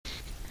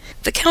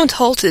The Count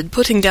halted,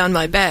 putting down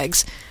my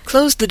bags,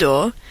 closed the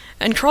door,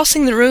 and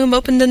crossing the room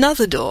opened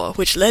another door,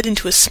 which led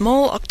into a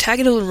small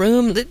octagonal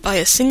room lit by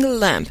a single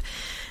lamp,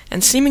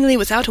 and seemingly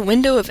without a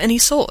window of any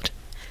sort.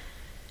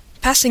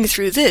 Passing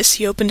through this,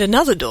 he opened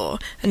another door,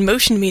 and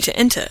motioned me to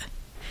enter.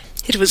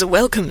 It was a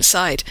welcome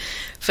sight,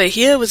 for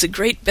here was a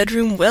great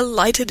bedroom well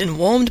lighted and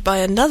warmed by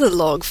another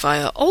log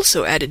fire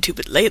also added to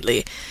but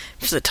lately,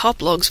 for the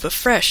top logs were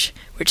fresh,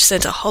 which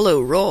sent a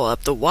hollow roar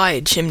up the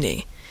wide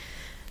chimney.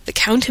 The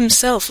Count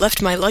himself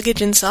left my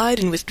luggage inside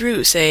and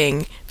withdrew,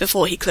 saying,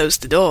 before he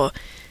closed the door,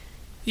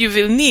 "You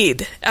will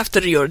need,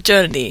 after your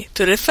journey,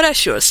 to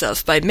refresh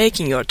yourself by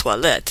making your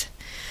toilette.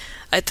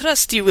 I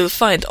trust you will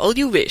find all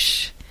you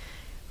wish.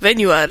 When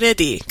you are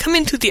ready, come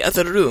into the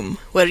other room,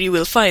 where you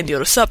will find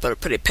your supper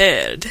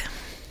prepared."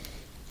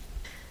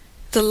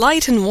 The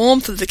light and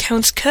warmth of the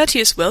Count's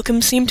courteous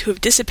welcome seemed to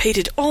have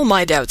dissipated all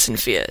my doubts and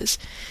fears.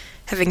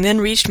 Having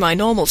then reached my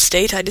normal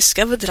state, I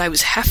discovered that I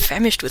was half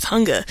famished with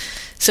hunger,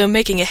 so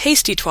making a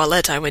hasty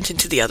toilette, I went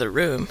into the other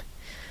room.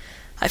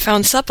 I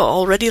found supper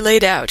already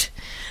laid out.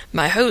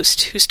 My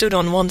host, who stood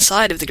on one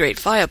side of the great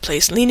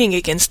fireplace, leaning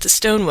against the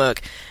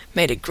stonework,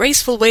 made a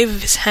graceful wave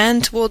of his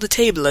hand toward the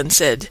table and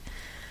said,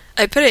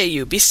 "I pray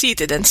you be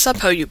seated and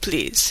sup how you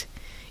please.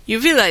 You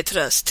will, I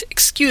trust,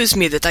 excuse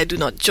me that I do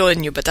not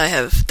join you, but I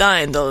have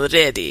dined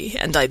already,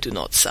 and I do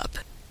not sup."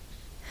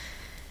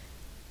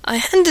 I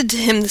handed to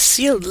him the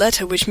sealed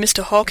letter which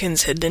Mr.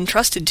 Hawkins had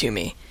entrusted to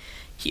me.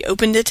 He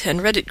opened it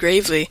and read it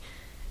gravely.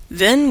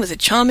 Then, with a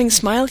charming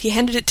smile, he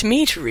handed it to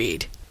me to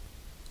read.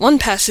 One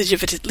passage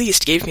of it at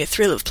least gave me a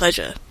thrill of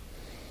pleasure.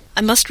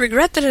 "I must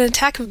regret that an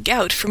attack of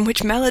gout, from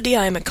which malady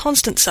I am a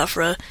constant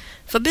sufferer,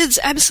 forbids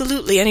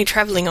absolutely any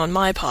travelling on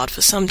my part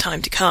for some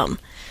time to come.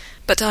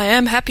 But I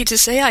am happy to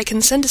say I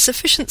can send a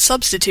sufficient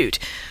substitute,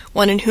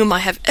 one in whom I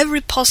have every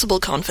possible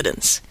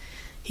confidence.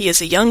 He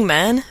is a young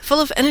man, full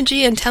of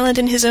energy and talent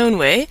in his own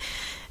way,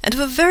 and of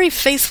a very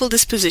faithful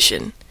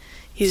disposition.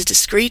 He is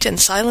discreet and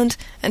silent,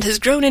 and has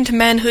grown into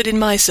manhood in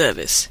my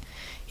service.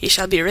 He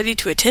shall be ready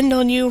to attend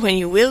on you when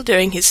you will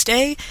during his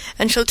stay,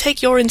 and shall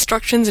take your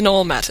instructions in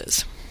all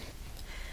matters.